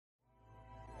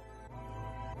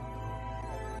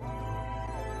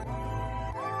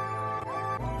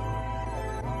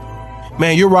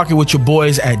Man, you're rocking with your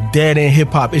boys at Dead End Hip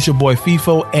Hop. It's your boy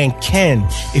FIFO and Ken.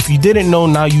 If you didn't know,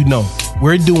 now you know.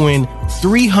 We're doing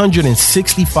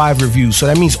 365 reviews. So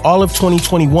that means all of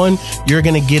 2021, you're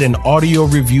going to get an audio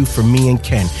review from me and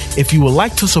Ken. If you would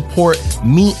like to support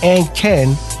me and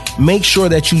Ken, make sure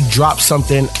that you drop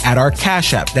something at our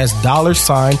Cash App. That's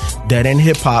 $ Dead End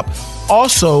Hip Hop.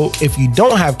 Also, if you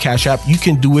don't have Cash App, you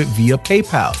can do it via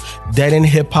PayPal,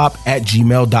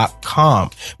 deadendhiphop@gmail.com.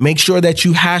 Make sure that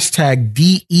you hashtag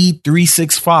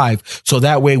DE365 so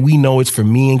that way we know it's for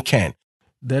me and Ken.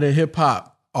 Dead End Hip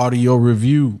Hop audio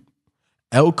review.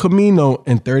 Elcamino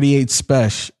and 38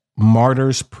 Spesh,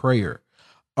 Martyr's Prayer.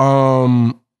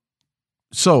 So,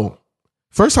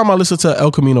 first time I listened to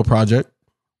Elcamino project.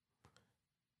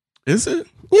 Is it?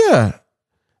 Yeah.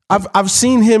 I've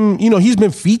seen him, you know, he's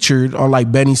been featured on like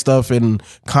Benny stuff and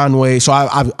Conway. So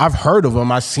I've heard of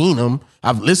him. I've seen him.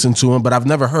 I've listened to him, but I've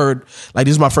never heard, like,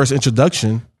 this is my first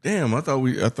introduction. Damn, I thought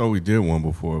we did one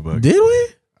before, but did we?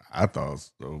 I thought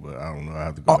so, but I don't know. I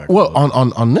have to go back. Well,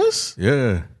 on this?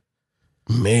 Yeah.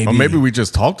 Maybe. Or maybe we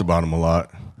just talked about him a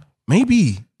lot.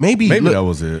 Maybe Look, that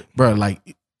was it. Bro, like,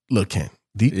 look, Ken.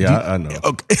 I know.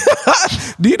 Okay.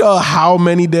 Do you know how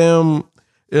many damn, you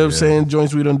know what I'm saying,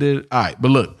 joints we done did? All right, but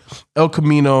look,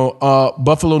 Elcamino,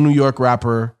 Buffalo, New York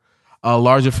rapper, a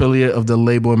large affiliate of the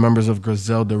label and members of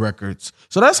Griselda Records.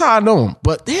 So that's how I know him.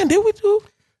 But damn, did we do?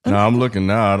 No, I'm looking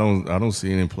now. I don't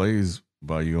see any plays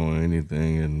by you on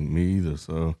anything, and me either.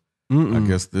 So I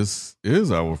guess this is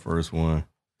our first one.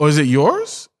 Or is it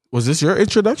yours? Was this your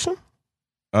introduction?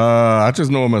 I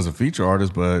just know him as a feature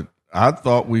artist, but I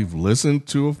thought we've listened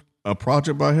to a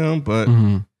project by him, but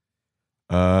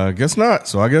guess not.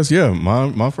 So I guess,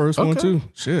 my first one too.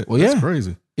 Shit, well, that's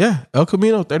crazy. Yeah,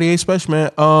 Elcamino, 38 Spesh, man.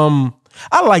 I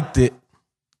liked it.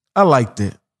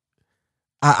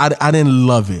 I didn't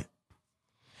love it.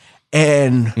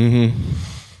 And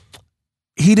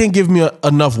he didn't give me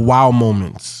enough wow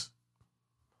moments.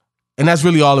 And that's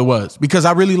really all it was, because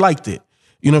I really liked it.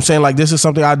 You know what I'm saying? Like, this is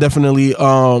something I definitely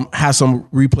has some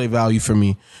replay value for me.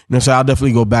 You know what I'm saying? I'll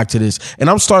definitely go back to this. And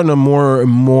I'm starting to more and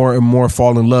more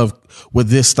fall in love with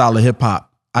this style of hip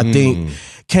hop. I think,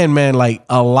 Ken, man, like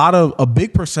a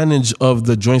big percentage of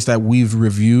the joints that we've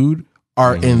reviewed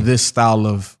are in this style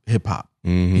of hip hop.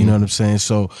 You know what I'm saying?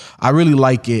 So I really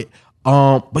like it.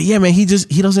 But yeah, man, he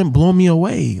doesn't blow me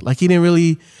away. Like, there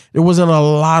wasn't a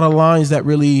lot of lines that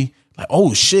really, like,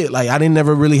 oh shit, like I didn't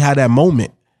never really have that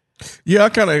moment. Yeah, I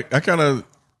kind of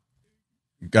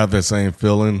got that same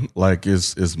feeling, like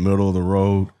it's middle of the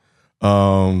road,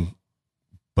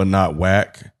 but not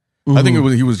whack. I think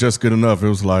he was just good enough. It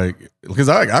was like, because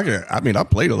I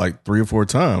played it like 3 or 4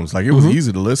 times. Like, it was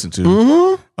easy to listen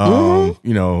to.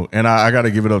 You know, and I got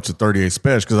to give it up to 38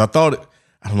 Spesh, because I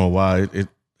don't know why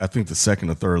I think the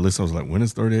second or third listen, I was like, when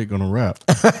is 38 going to rap?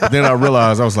 But then I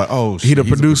realized, I was like, oh, shit, he's a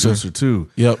producer too.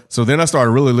 Yep. So then I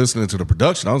started really listening to the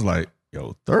production. I was like,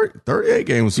 yo, 38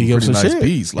 gave us some pretty nice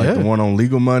beats, like the one on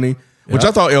Legal Money, which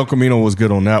I thought Elcamino was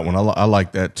good on that one. I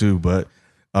like that too, but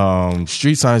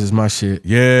Street Signs is my shit.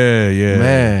 Yeah,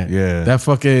 man, yeah. That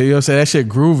fucking, you know what I'm saying, that shit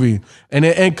groovy,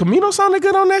 and Camino sounded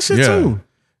good on that shit too.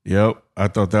 Yep, I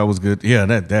thought that was good. Yeah,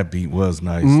 that beat was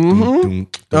nice. Doom,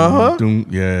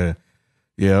 yeah.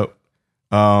 Yep.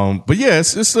 But yeah,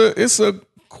 it's a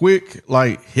quick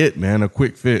like hit, man, a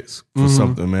quick fix for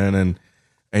something, man.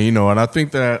 And you know, and I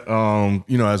think that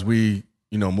you know, as we,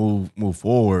 you know, move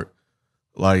forward,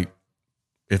 like,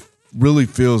 it really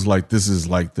feels like this is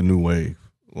like the new wave.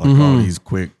 Like all these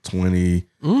quick 20,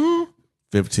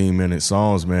 15-minute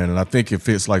songs, man. And I think it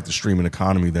fits like the streaming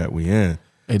economy that we in.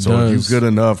 It so does. if you're good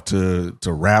enough to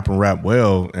rap and rap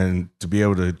well, and to be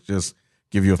able to just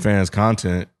give your fans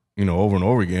content, you know, over and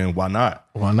over again, why not?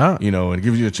 Why not? You know, and it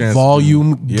gives you a chance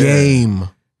Volume to game.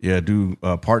 Yeah, do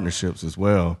partnerships as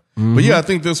well. But yeah, I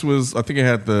think it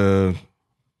had the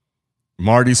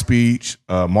Marty speech,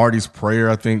 Marty's prayer,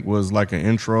 I think, was like an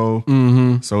intro.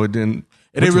 So it didn't.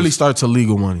 It didn't really start to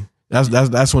Legal Money.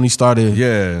 That's when he started.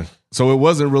 Yeah. So it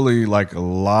wasn't really like a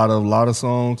lot of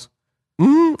songs.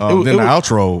 Then the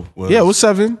outro was. Yeah, it was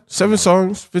seven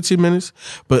songs, 15 minutes.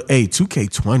 But hey,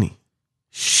 2K20.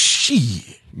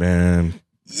 Shit. Man.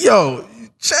 Yo,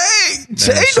 Che.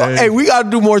 Hey, we gotta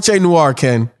do more Che Noir,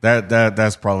 Ken.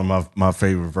 That's probably my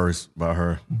favorite verse by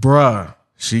her. Bruh.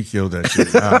 She killed that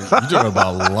shit. Now, you talking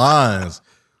about lines.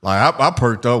 Like, I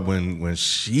perked up when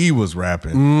she was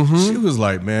rapping. She was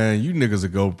like, man, you niggas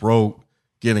would go broke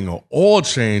getting an oil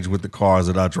change with the cars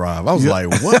that I drive. I was like,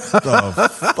 what the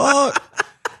fuck?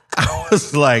 I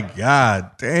was like,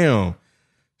 God damn.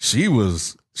 She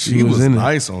was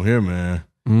nice on here, man.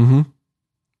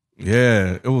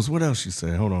 Yeah. It was, what else she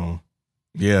said? Hold on.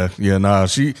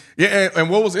 And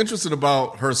what was interesting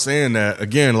about her saying that,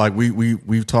 again, like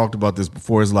we've talked about this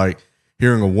before, is like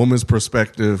hearing a woman's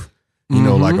perspective, you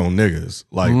know, like on niggas.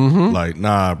 Like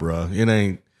nah, bro. It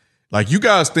ain't like you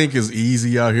guys think it's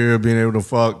easy out here being able to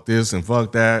fuck this and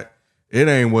fuck that. It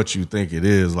ain't what you think it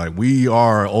is. Like we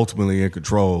are ultimately in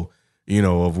control, you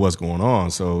know, of what's going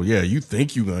on. So yeah, you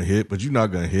think you're gonna hit, but you're not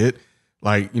gonna hit.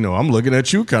 Like, you know, I'm looking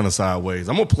at you kind of sideways.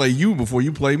 I'm gonna play you before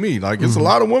you play me. Like, it's a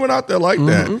lot of women out there like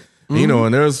that, you know.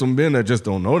 And there's some men that just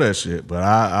don't know that shit. But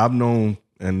I've known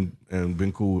and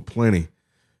been cool with plenty,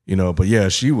 you know. But yeah,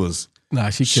 she was.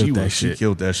 Nah, she killed that shit. She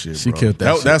killed that shit. She killed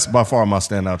that shit. That's by far my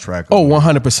standout track. Oh,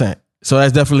 100%. So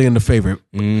that's definitely in the favorite.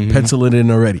 Pencil it in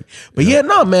already. But yeah,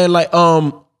 no, man. Like,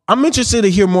 I'm interested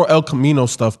to hear more Elcamino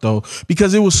stuff though,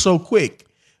 because it was so quick.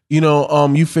 You know,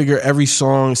 you figure every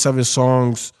song, 7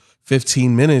 songs.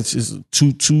 15 minutes is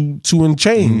two and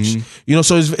change, you know.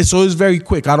 So it's very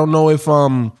quick. I don't know if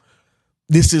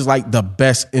this is like the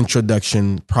best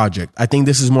introduction project. I think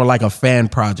this is more like a fan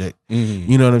project.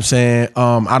 You know what I'm saying?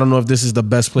 I don't know if this is the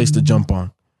best place to jump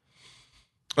on.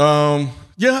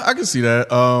 Yeah, I can see that.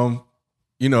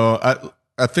 You know,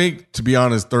 I think, to be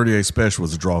honest, 38 Spesh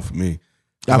was a draw for me.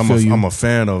 I'm a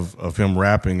fan of him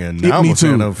rapping, and now I'm a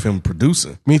fan of him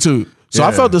producing. Me too. So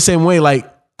I felt the same way.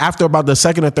 Like, after about the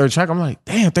second or third track, I'm like,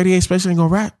 damn, 38 Spesh ain't gonna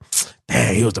rap.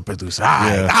 Damn, he was the producer. All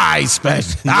right,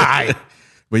 Spesh. All right.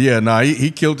 But yeah, nah, he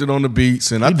killed it on the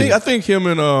beats. And I think him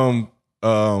and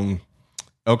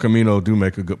Elcamino do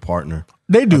make a good partner.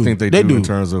 They do. I think they do in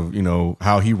terms of, you know,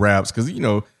 how he raps. Because, you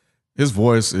know, his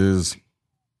voice is,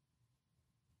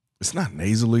 it's not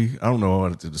nasally. I don't know how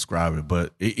to describe it,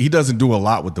 but he doesn't do a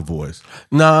lot with the voice.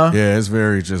 Nah. Yeah, it's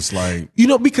very just like... You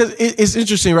know, because it's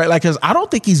interesting, right? Like, because I don't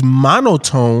think he's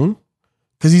monotone,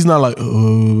 because he's not like...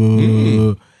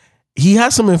 He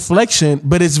has some inflection,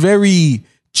 but it's very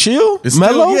chill, it's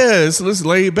mellow. Still, it's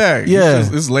laid back. Yeah.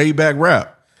 It's laid back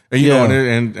rap. And, you know,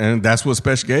 and that's what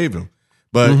Spesh gave him.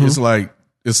 But it's like,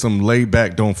 it's some laid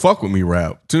back, don't fuck with me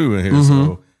rap, too, in here.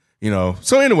 So, you know.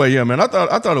 So anyway, yeah, man, I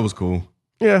thought it was cool.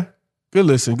 Yeah, good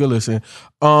listen.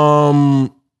 I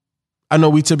know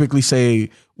we typically say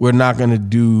we're not going to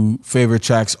do favorite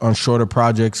tracks on shorter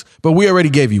projects, but we already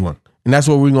gave you one, and that's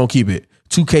what we're going to keep it.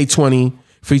 2K20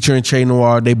 featuring Che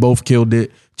Noir. They both killed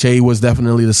it. Che was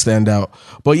definitely the standout.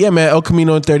 But yeah, man,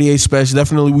 Elcamino and 38 Spesh,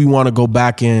 definitely we want to go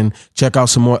back and check out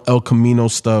some more Elcamino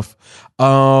stuff.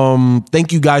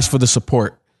 Thank you guys for the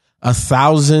support.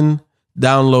 1,000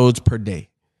 downloads per day.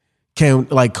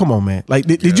 Come on, man. Like,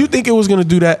 did you think it was gonna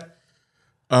do that?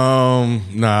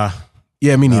 Nah.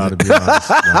 Yeah, me neither. To be honest,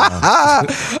 nah.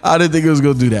 I didn't think it was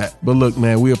gonna do that. But look,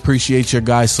 man, we appreciate your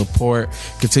guys' support.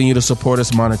 Continue to support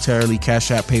us monetarily. Cash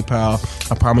App, PayPal.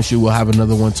 I promise you, we'll have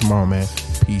another one tomorrow, man.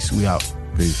 Peace. We out.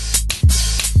 Peace.